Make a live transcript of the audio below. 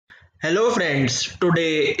Hello friends,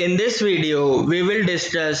 today in this video we will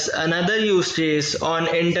discuss another use case on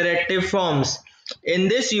interactive forms. In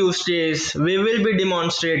this use case we will be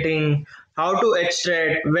demonstrating how to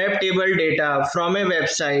extract web table data from a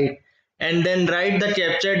website and then write the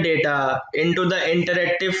captured data into the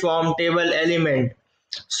interactive form table element.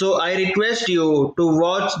 So I request you to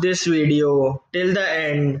watch this video till the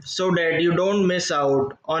end so that you don't miss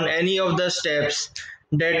out on any of the steps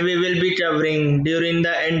that we will be covering during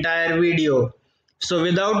the entire video. So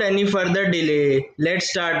without any further delay, let's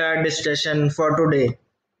start our discussion for today.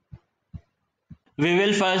 We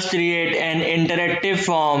will first create an interactive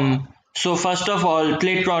form. So first of all,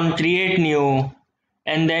 click on create new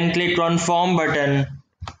and then click on form button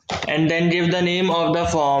and then give the name of the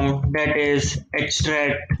form, that is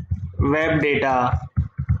extract web data,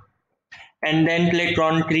 and then click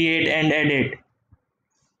on create and edit.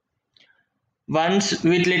 Once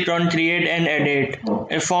we click on create and edit,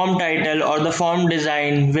 a form title or the form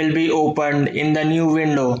design will be opened in the new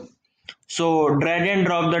window. So drag and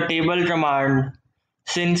drop the table command,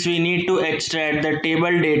 since we need to extract the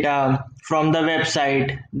table data from the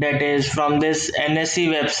website, that is from this NSE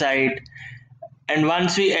website. And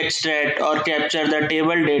once we extract or capture the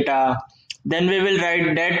table data, then we will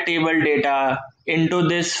write that table data into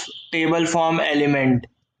this table form element.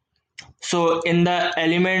 So in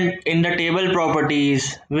the table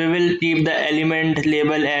properties, we will keep the element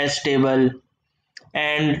label as table,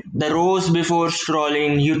 and the rows before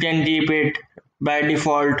scrolling you can keep it by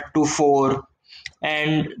default to 4,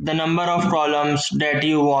 and the number of columns that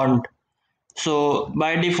you want. So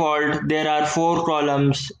by default there are 4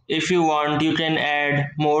 columns. If you want, you can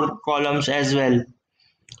add more columns as well.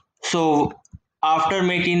 So after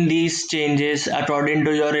making these changes according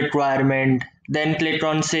to your requirement, then click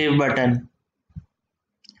on save button.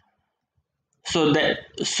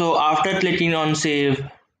 So after clicking on save,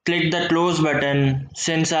 click the close button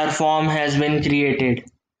since our form has been created.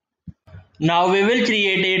 Now we will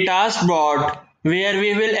create a task bot where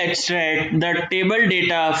we will extract the table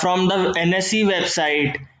data from the NSE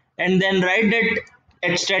website and then write that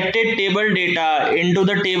extracted table data into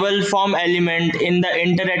the table form element in the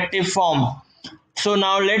interactive form. So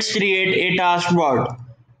now let's create a task bot.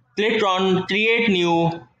 Click on create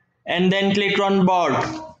new and then click on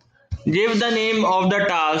bot. Give the name of the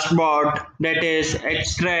task bot, that is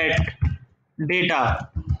extract data,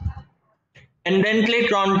 and then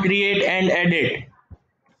click on create and edit.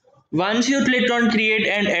 Once you click on create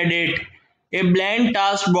and edit, a blank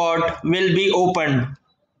task bot will be opened.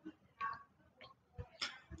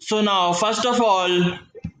 So now first of all,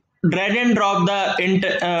 drag and drop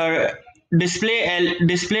the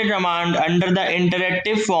display command under the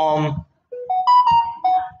interactive form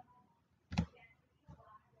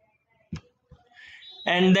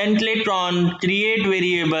and then click on create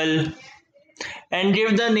variable and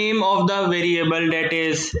give the name of the variable, that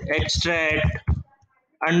is extract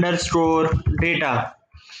underscore data,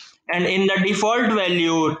 and in the default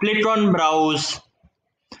value click on browse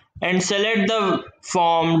and select the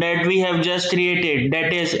form that we have just created,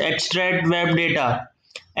 that is extract web data,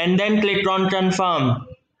 and then click on confirm.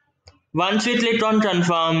 Once we click on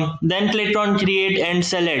confirm, then click on create and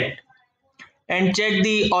select, and check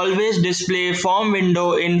the always display form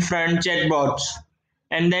window in front checkbox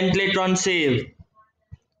and then click on save.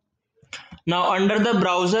 Now under the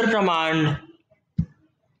browser command,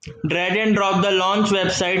 drag and drop the launch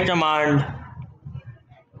website command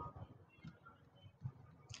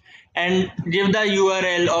and give the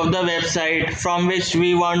URL of the website from which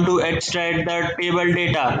we want to extract the table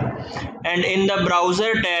data, and in the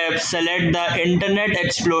browser tab select the Internet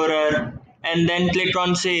Explorer and then click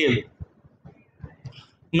on save.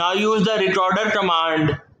 Now use the recorder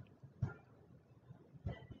command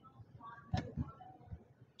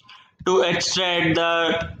to extract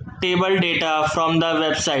the table data from the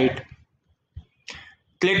website.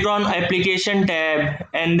 Click on application tab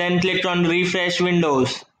and then click on refresh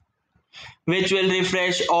windows, which will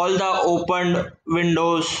refresh all the opened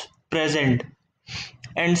windows present,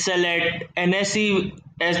 and select NSE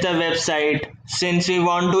as the website since we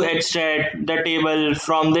want to extract the table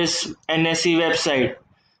from this NSE website.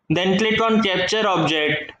 Then click on capture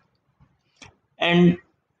object and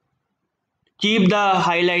keep the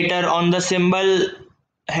highlighter on the symbol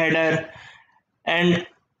header and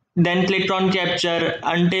then click on capture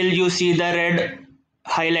until you see the red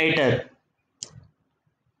highlighter.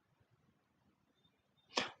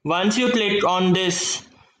 Once you click on this,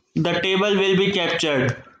 the table will be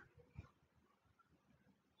captured.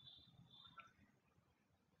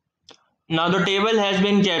 Now the table has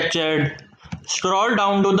been captured. Scroll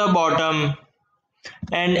down to the bottom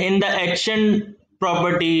and in the action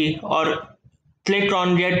property or click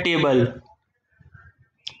on get table,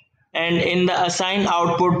 and in the assign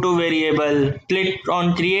output to variable, click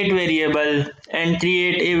on create variable and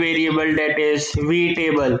create a variable that is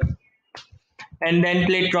vtable, and then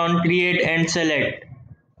click on create and select,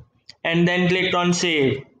 and then click on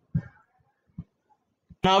save.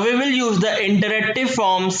 Now we will use the interactive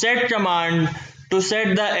form set command to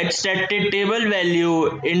set the extracted table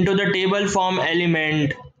value into the table form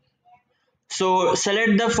element. So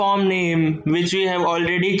select the form name which we have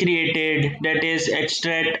already created, that is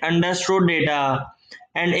extract underscore data,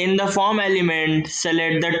 and in the form element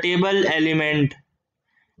select the table element,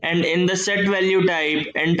 and in the set value type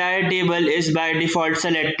entire table is by default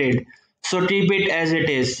selected, so keep it as it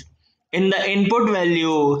is. In the input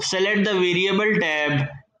value select the variable tab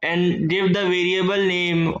and give the variable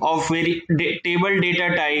name of table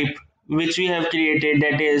data type which we have created,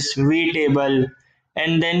 that is vtable,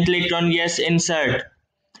 and then click on yes insert,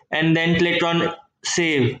 and then click on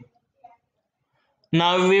save.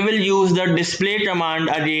 Now we will use the display command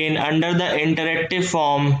again under the interactive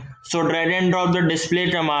form, so drag and drop the display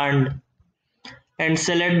command and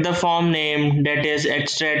select the form name, that is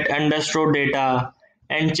extract underscore data,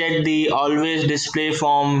 and check the always display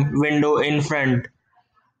form window in front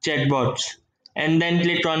checkbox, and then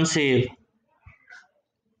click on save.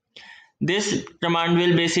 This command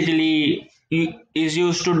will basically is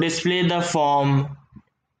used to display the form.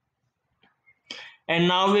 And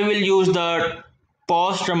now we will use the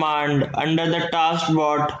pause command under the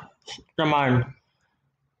taskbar command.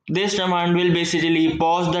 This command will basically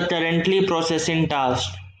pause the currently processing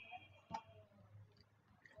task.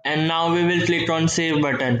 And now we will click on save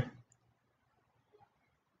button.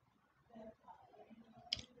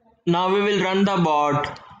 Now we will run the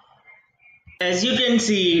bot. As you can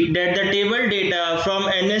see that the table data from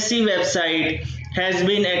NSC website has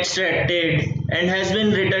been extracted and has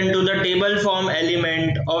been written to the table form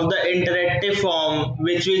element of the interactive form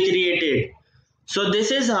which we created. So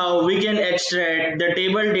this is how we can extract the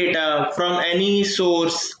table data from any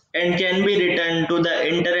source and can be written to the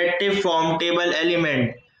interactive form table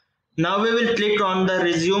element. Now we will click on the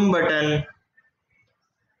resume button.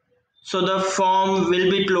 So the form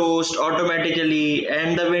will be closed automatically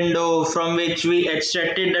and the window from which we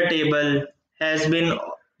extracted the table has been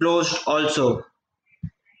closed also.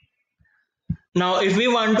 Now if we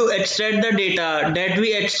want to extract the data that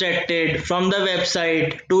we extracted from the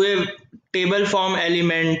website to a table form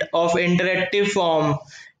element of interactive form,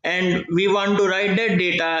 and we want to write that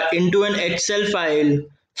data into an Excel file,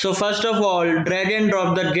 so first of all drag and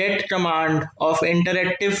drop the get command of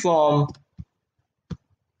interactive form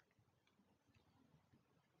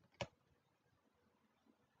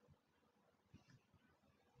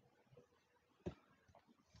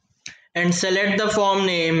and select the form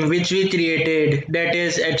name which we created, that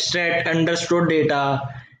is extract underscore data.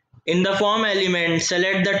 In the form element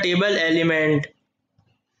select the table element,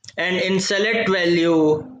 and in select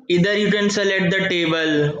value either you can select the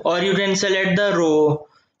table or you can select the row.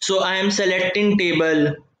 So I am selecting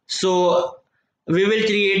table, so we will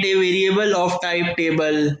create a variable of type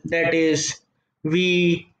table, that is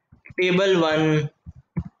v table1,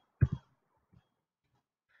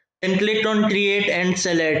 then click on create and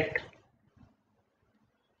select,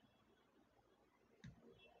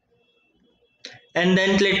 and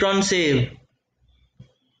then click on save.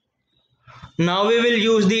 Now we will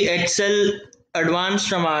use the Excel advanced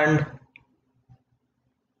command,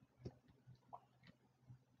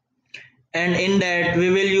 and in that we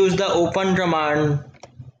will use the open command,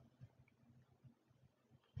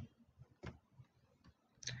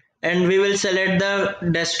 and we will select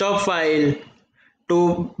the desktop file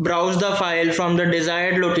to browse the file from the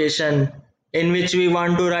desired location in which we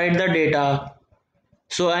want to write the data.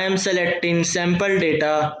 So I am selecting sample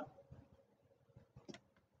data,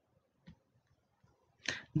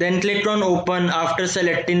 then click on open after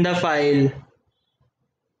selecting the file,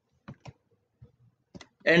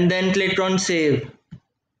 and then click on save.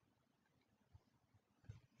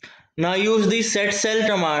 Now use the set cell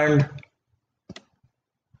command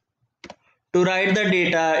to write the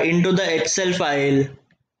data into the Excel file.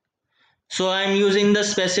 So I am using the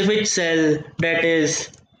specific cell, that is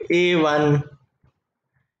A1,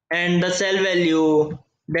 and the cell value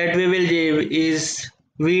that we will give is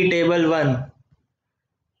vtable1.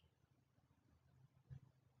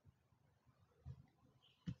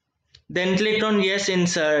 Then click on yes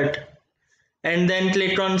insert, and then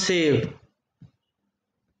click on save.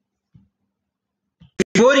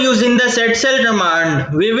 Before using the set cell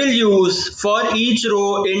command, we will use for each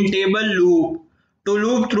row in table loop to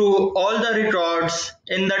loop through all the records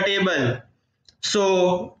in the table.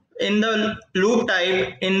 So In the loop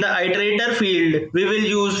type, in the iterator field, we will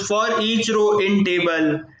use for each row in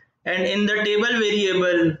table, and in the table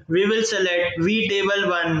variable, we will select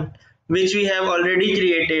vtable1 which we have already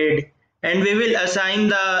created, and we will assign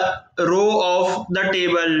the row of the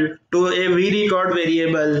table to a vrecord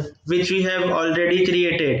variable which we have already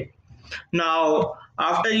created. Now,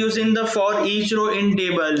 after using the for each row in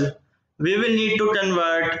table, we will need to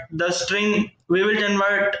convert the string, we will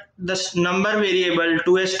convert the number variable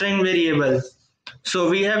to a string variable. So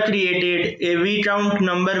we have created a vcount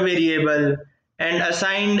number variable and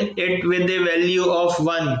assigned it with a value of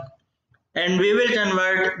 1. And we will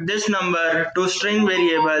convert this number to string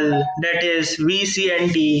variable, that is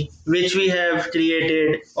vcnt, which we have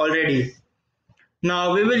created already.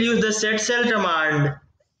 Now we will use the set cell command.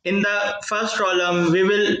 In the first column, we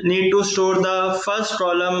will need to store the first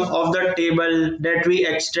column of the table that we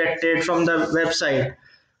extracted from the website.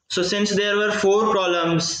 So since there were 4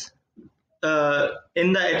 columns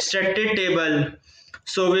in the extracted table,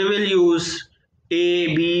 so we will use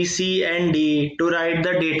A, B, C and D to write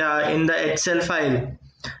the data in the Excel file.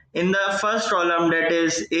 In the first column, that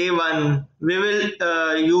is A1, we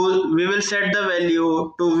will set the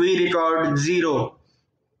value to vrecord 0.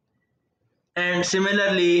 And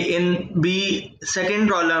similarly in B second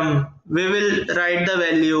column, we will write the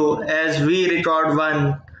value as vrecord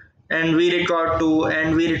 1 and vrecord 2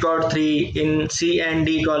 and vrecord 3 in C and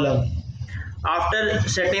D column. After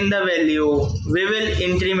setting the value, we will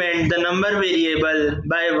increment the number variable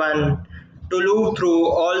by 1 to loop through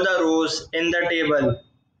all the rows in the table.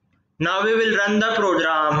 Now we will run the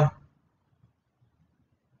program.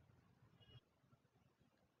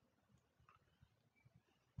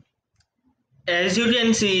 As you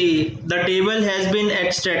can see, the table has been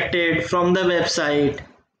extracted from the website.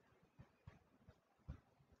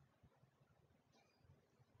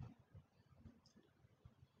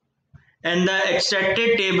 And the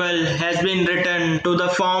extracted table has been written to the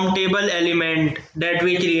form table element that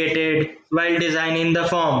we created while designing the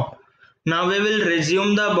form. Now we will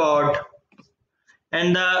resume the bot,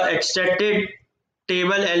 and the extracted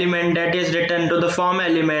table element that is written to the form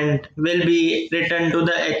element will be written to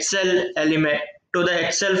the Excel element, to the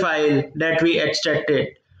Excel file that we extracted.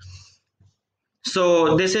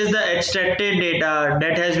 So this is the extracted data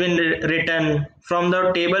that has been written from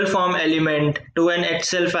the table form element to an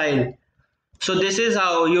Excel file. So this is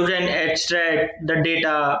how you can extract the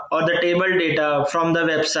data or the table data from the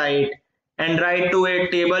website and write to a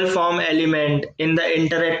table form element in the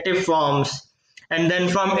interactive forms. And then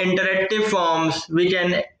from interactive forms, we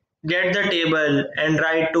can get the table and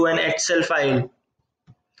write to an Excel file.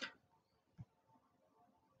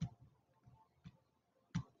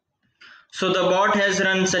 So the bot has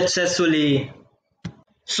run successfully.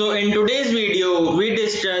 So in today's video, we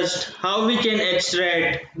discussed how we can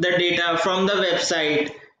extract the data from the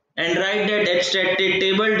website and write that extracted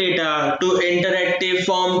table data to interactive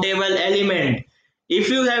form table element. If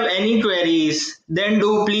you have any queries, then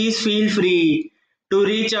do please feel free to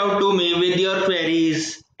reach out to me with your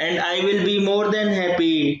queries, and I will be more than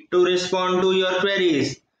happy to respond to your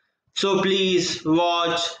queries. So please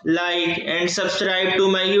watch, like and subscribe to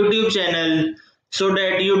my YouTube channel so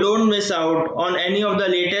that you don't miss out on any of the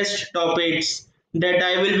latest topics that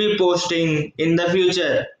I will be posting in the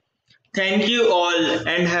future. Thank you all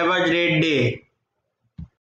and have a great day.